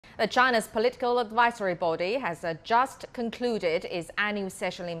China's political advisory body has just concluded its annual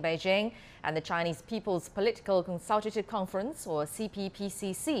session in Beijing, and the Chinese People's Political Consultative Conference, or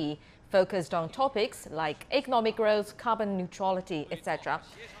CPPCC, focused on topics like economic growth, carbon neutrality, etc.,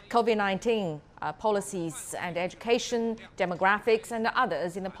 COVID-19 policies and education, demographics, and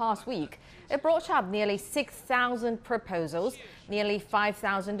others in the past week. It brought up nearly 6,000 proposals. Nearly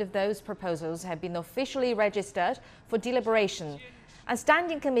 5,000 of those proposals have been officially registered for deliberation. And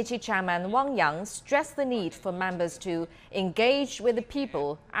Standing Committee Chairman Wang Yang stressed the need for members to engage with the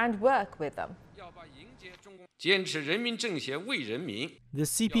people and work with them. The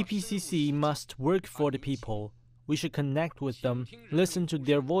CPPCC must work for the people. We should connect with them, listen to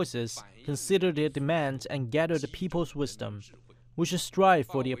their voices, consider their demands, and gather the people's wisdom. We should strive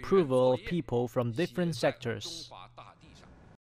for the approval of people from different sectors.